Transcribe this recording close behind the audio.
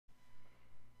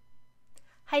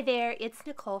Hi there, it's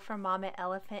Nicole from Mama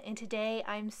Elephant, and today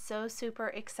I'm so super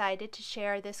excited to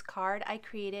share this card I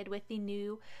created with the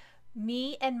new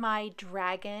Me and My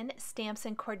Dragon stamps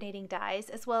and coordinating dies,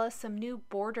 as well as some new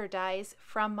border dies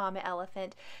from Mama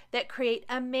Elephant that create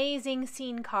amazing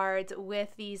scene cards with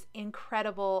these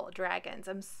incredible dragons.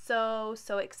 I'm so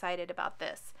excited about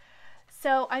this.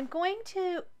 So I'm going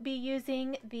to be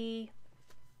using the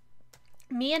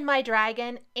Me and My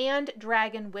Dragon and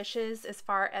Dragon Wishes as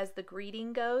far as the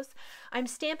greeting goes. I'm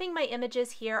stamping my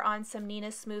images here on some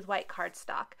Neenah smooth white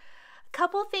cardstock. A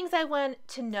couple things I want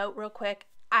to note real quick.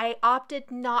 I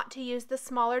opted not to use the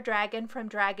smaller dragon from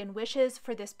Dragon Wishes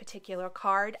for this particular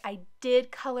card. I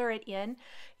did color it in.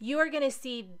 You are going to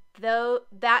see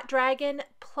that dragon,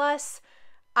 plus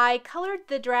I colored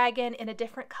the dragon in a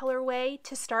different colorway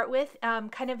to start with,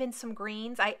 kind of in some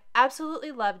greens. I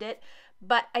absolutely loved it,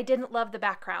 but I didn't love the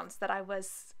backgrounds that I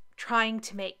was trying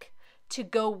to make to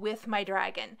go with my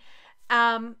dragon.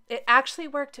 It actually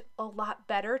worked a lot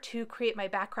better to create my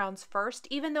backgrounds first,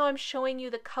 even though I'm showing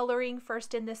you the coloring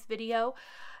first in this video.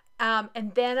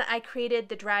 And then I created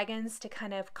the dragons to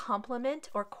kind of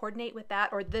complement or coordinate with that,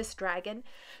 or this dragon.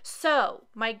 So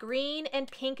my green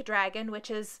and pink dragon, which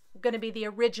is going to be the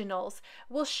originals,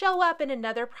 will show up in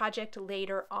another project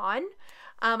later on.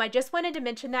 I just wanted to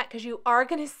mention that because you are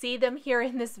going to see them here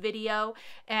in this video,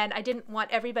 and I didn't want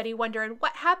everybody wondering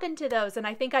what happened to those. And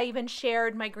I think I even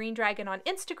shared my green dragon on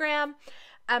Instagram.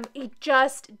 It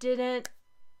just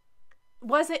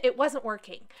wasn't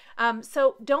working.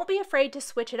 So don't be afraid to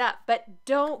switch it up, but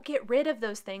don't get rid of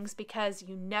those things because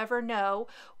you never know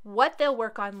what they'll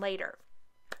work on later.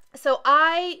 So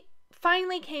I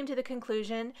finally came to the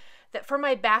conclusion that for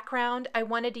my background, I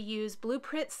wanted to use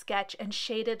Blueprint Sketch and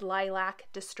Shaded Lilac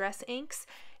Distress inks.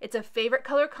 It's a favorite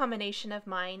color combination of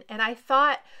mine, and I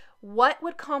thought, what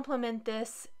would complement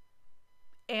this?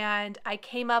 And I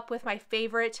came up with my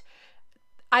favorite.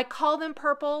 I call them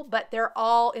purple, but they're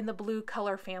all in the blue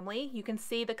color family. You can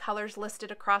see the colors listed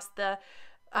across the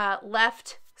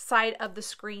left side of the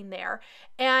screen there.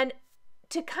 And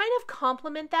to kind of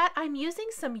complement that, I'm using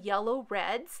some yellow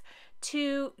reds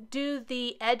to do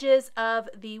the edges of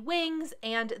the wings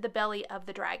and the belly of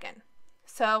the dragon.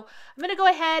 So I'm going to go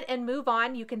ahead and move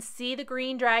on. You can see the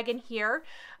green dragon here.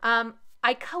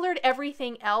 I colored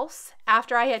everything else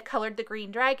after I had colored the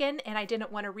green dragon, and I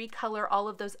didn't want to recolor all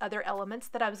of those other elements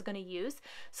that I was going to use.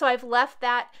 So I've left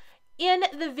that in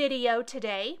the video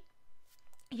today.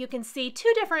 You can see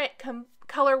two different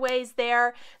colorways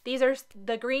there. These are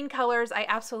the green colors I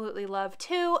absolutely love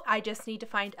too. I just need to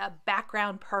find a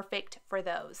background perfect for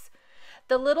those.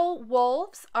 The little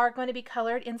wolves are going to be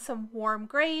colored in some warm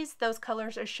grays. Those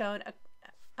colors are shown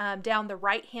down the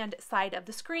right hand side of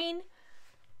the screen.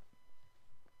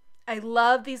 I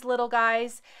love these little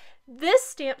guys. This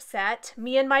stamp set,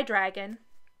 Me and My Dragon,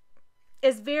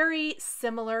 is very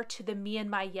similar to the Me and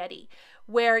My Yeti,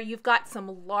 where you've got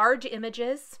some large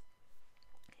images,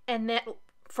 and then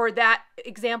for that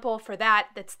example,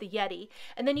 that's the Yeti,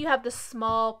 and then you have the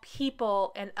small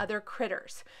people and other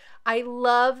critters. I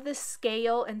love the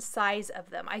scale and size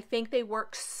of them. I think they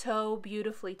work so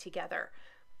beautifully together.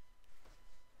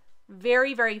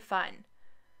 Very fun.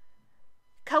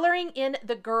 Coloring in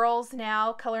the girls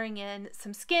now, coloring in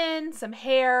some skin, some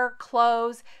hair,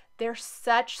 clothes. They're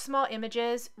such small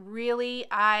images. Really,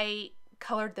 I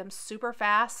colored them super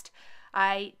fast.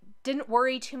 I didn't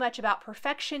worry too much about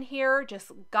perfection here,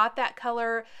 just got that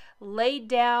color laid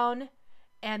down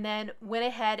and then went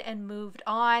ahead and moved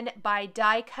on by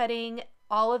die cutting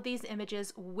all of these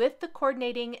images with the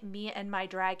coordinating Me and My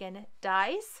Dragon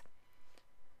dies.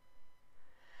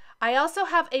 I also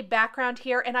have a background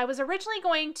here, and I was originally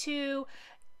going to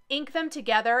ink them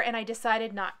together and I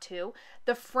decided not to.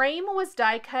 The frame was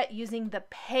die cut using the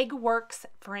PEGWORKS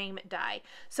frame die.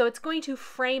 So it's going to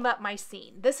frame up my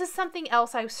scene. This is something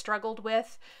else I struggled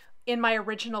with in my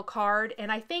original card,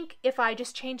 and I think if I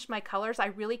just changed my colors, I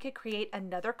really could create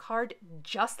another card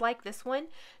just like this one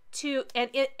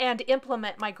and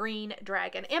implement my green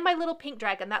dragon and my little pink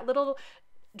dragon. That little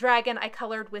dragon I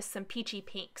colored with some peachy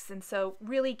pinks, and so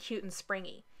really cute and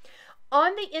springy.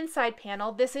 On the inside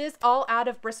panel, this is all out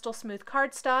of Bristol smooth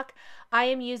cardstock. I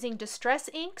am using distress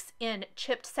inks in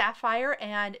Chipped Sapphire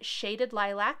and Shaded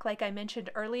Lilac, like I mentioned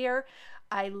earlier.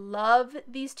 I love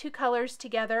these two colors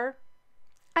together.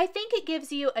 I think it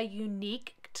gives you a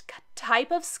unique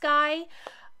type of sky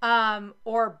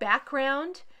or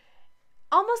background,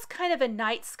 almost kind of a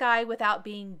night sky without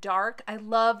being dark. I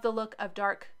love the look of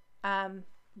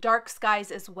dark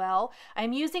skies as well.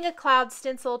 I'm using a cloud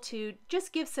stencil to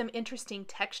just give some interesting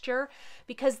texture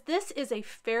because this is a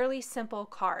fairly simple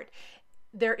card.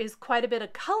 there is quite a bit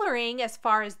of coloring as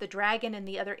far as the dragon and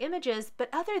the other images, but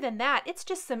other than that, it's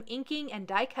just some inking and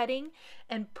die cutting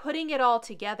and putting it all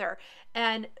together.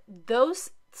 And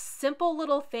those simple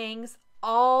little things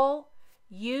all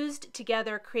used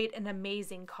together create an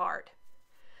amazing card.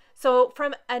 So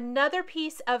from another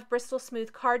piece of Bristol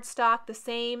Smooth cardstock, the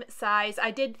same size,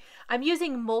 I'm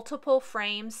using multiple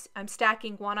frames. I'm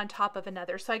stacking one on top of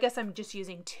another. So I guess I'm just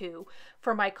using two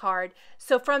for my card.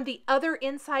 So from the other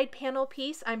inside panel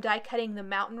piece, I'm die cutting the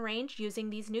mountain range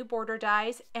using these new border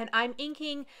dies, and I'm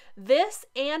inking this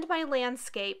and my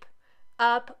landscape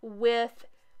up with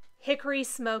Hickory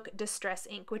Smoke Distress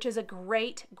ink, which is a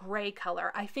great gray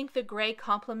color. I think the gray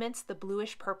complements the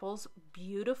bluish purples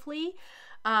beautifully.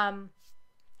 And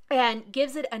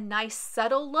gives it a nice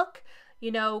subtle look,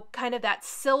 you know, kind of that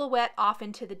silhouette off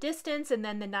into the distance, and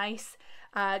then the nice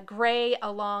gray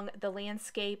along the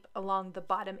landscape along the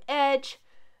bottom edge.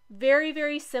 Very,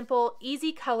 very simple,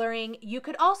 easy coloring. You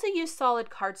could also use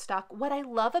solid cardstock. What I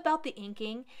love about the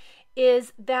inking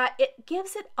is that it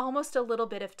gives it almost a little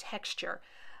bit of texture.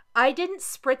 I didn't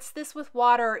spritz this with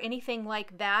water or anything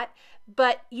like that,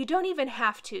 but you don't even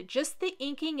have to. Just the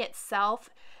inking itself,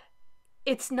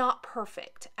 it's not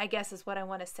perfect, I guess is what I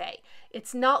want to say.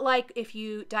 It's not like if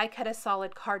you die cut a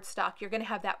solid cardstock, you're going to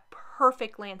have that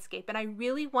perfect landscape. And I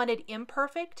really wanted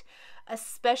imperfect,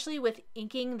 especially with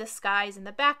inking the skies in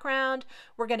the background.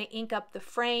 We're going to ink up the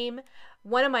frame.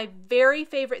 One of my very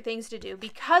favorite things to do,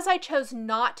 because I chose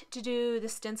not to do the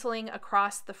stenciling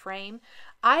across the frame,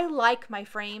 I like my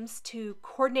frames to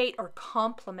coordinate or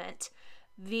complement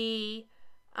the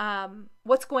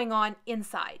what's going on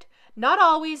inside. Not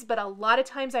always, but a lot of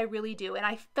times I really do. And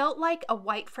I felt like a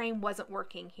white frame wasn't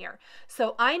working here.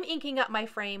 So I'm inking up my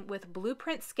frame with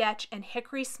Blueprint Sketch and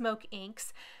Hickory Smoke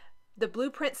inks. The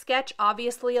Blueprint Sketch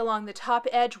obviously along the top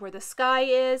edge where the sky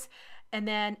is, and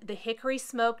then the Hickory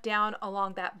Smoke down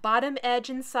along that bottom edge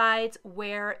and sides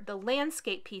where the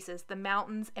landscape pieces, the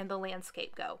mountains and the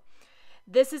landscape go.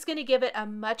 This is going to give it a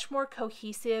much more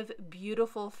cohesive,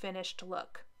 beautiful, finished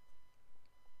look.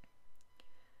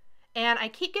 And I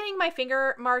keep getting my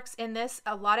finger marks in this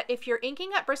a lot. If you're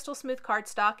inking up Bristol Smooth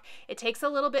cardstock, it takes a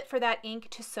little bit for that ink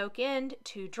to soak in,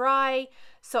 to dry.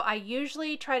 So I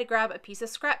usually try to grab a piece of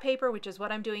scrap paper, which is what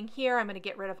I'm doing here. I'm going to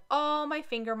get rid of all my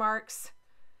finger marks.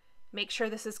 Make sure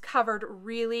this is covered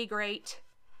really great.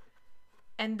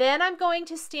 And then I'm going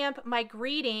to stamp my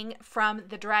greeting from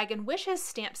the Dragon Wishes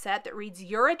stamp set that reads,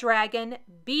 "You're a dragon,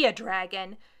 be a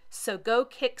dragon, so go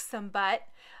kick some butt."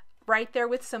 Right there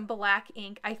with some black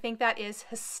ink. I think that is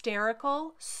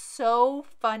hysterical, so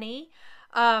funny.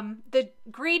 The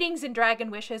greetings in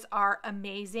Dragon Wishes are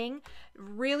amazing,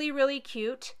 really, really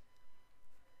cute.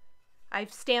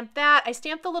 I've stamped that. I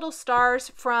stamped the little stars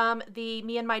from the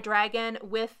Me and My Dragon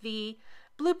with the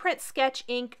Blueprint Sketch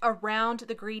ink around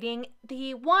the greeting.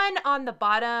 The one on the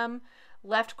bottom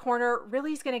left corner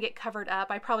really is going to get covered up.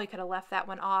 I probably could have left that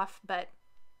one off, but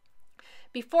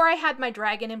before I had my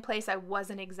dragon in place, I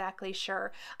wasn't exactly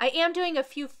sure. I am doing a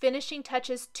few finishing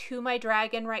touches to my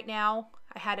dragon right now.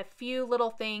 I had a few little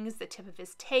things, the tip of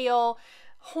his tail,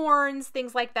 horns,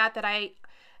 things like that that I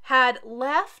had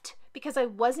left because I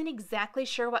wasn't exactly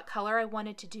sure what color I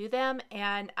wanted to do them,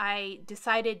 and I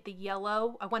decided the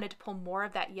yellow, I wanted to pull more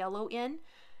of that yellow in.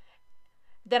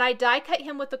 Then I die cut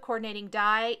him with the coordinating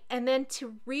die, and then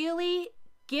to really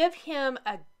give him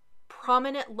a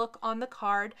prominent look on the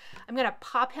card, I'm going to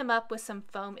pop him up with some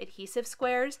foam adhesive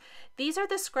squares. These are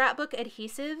the Scrapbook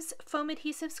Adhesives foam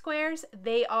adhesive squares.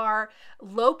 They are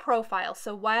low profile,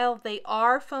 so while they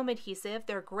are foam adhesive,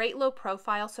 they're great low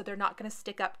profile, so they're not going to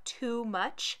stick up too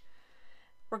much.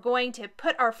 We're going to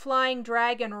put our flying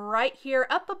dragon right here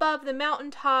up above the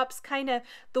mountaintops, kind of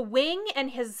the wing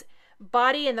and his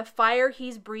body and the fire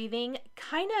he's breathing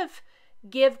kind of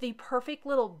give the perfect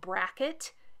little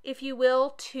bracket, if you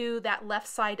will, to that left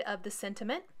side of the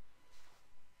sentiment.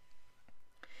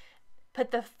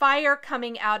 Put the fire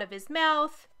coming out of his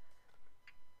mouth.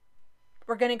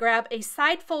 We're going to grab a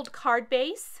side fold card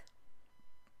base,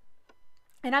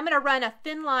 and I'm going to run a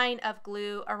thin line of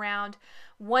glue around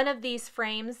one of these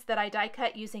frames that I die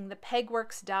cut using the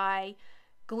PEGWORKS die.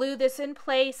 Glue this in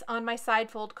place on my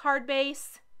side fold card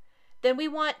base. Then we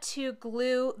want to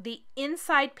glue the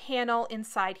inside panel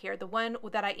inside here, the one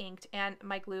that I inked, and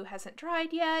my glue hasn't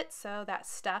dried yet, so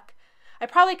that's stuck. I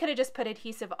probably could have just put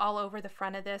adhesive all over the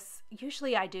front of this.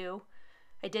 Usually I do.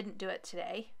 I didn't do it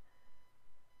today.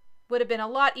 Would have been a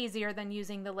lot easier than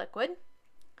using the liquid.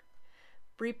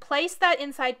 Replace that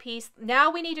inside piece.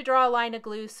 Now we need to draw a line of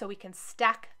glue so we can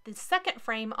stack the second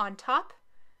frame on top.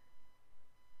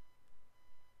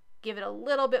 Give it a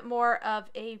little bit more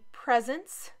of a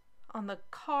presence on the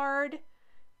card.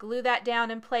 Glue that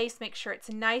down in place, make sure it's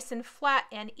nice and flat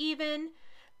and even.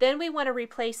 Then we want to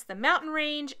replace the mountain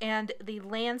range and the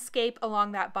landscape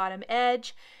along that bottom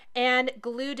edge and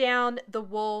glue down the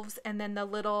wolves and then the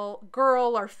little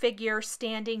girl or figure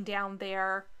standing down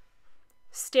there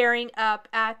staring up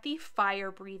at the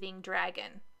fire-breathing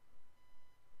dragon.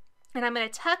 And I'm going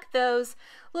to tuck those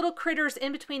little critters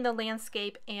in between the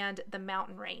landscape and the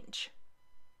mountain range.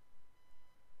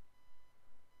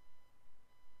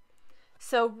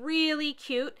 So really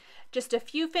cute. Just a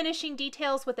few finishing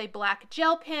details with a black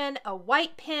gel pen, a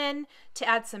white pen to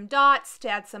add some dots, to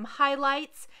add some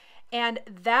highlights, and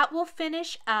that will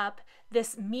finish up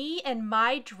this Me and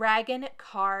My Dragon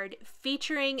card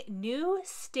featuring new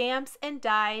stamps and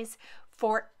dies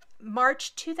for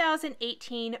March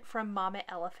 2018 from Mama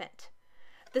Elephant.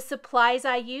 The supplies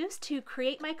I used to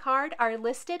create my card are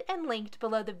listed and linked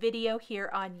below the video here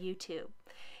on YouTube.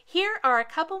 Here are a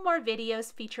couple more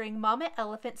videos featuring Mama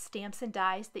Elephant stamps and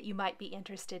dies that you might be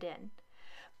interested in.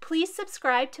 Please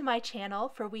subscribe to my channel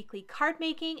for weekly card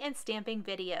making and stamping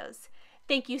videos.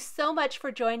 Thank you so much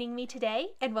for joining me today,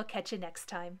 and we'll catch you next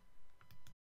time.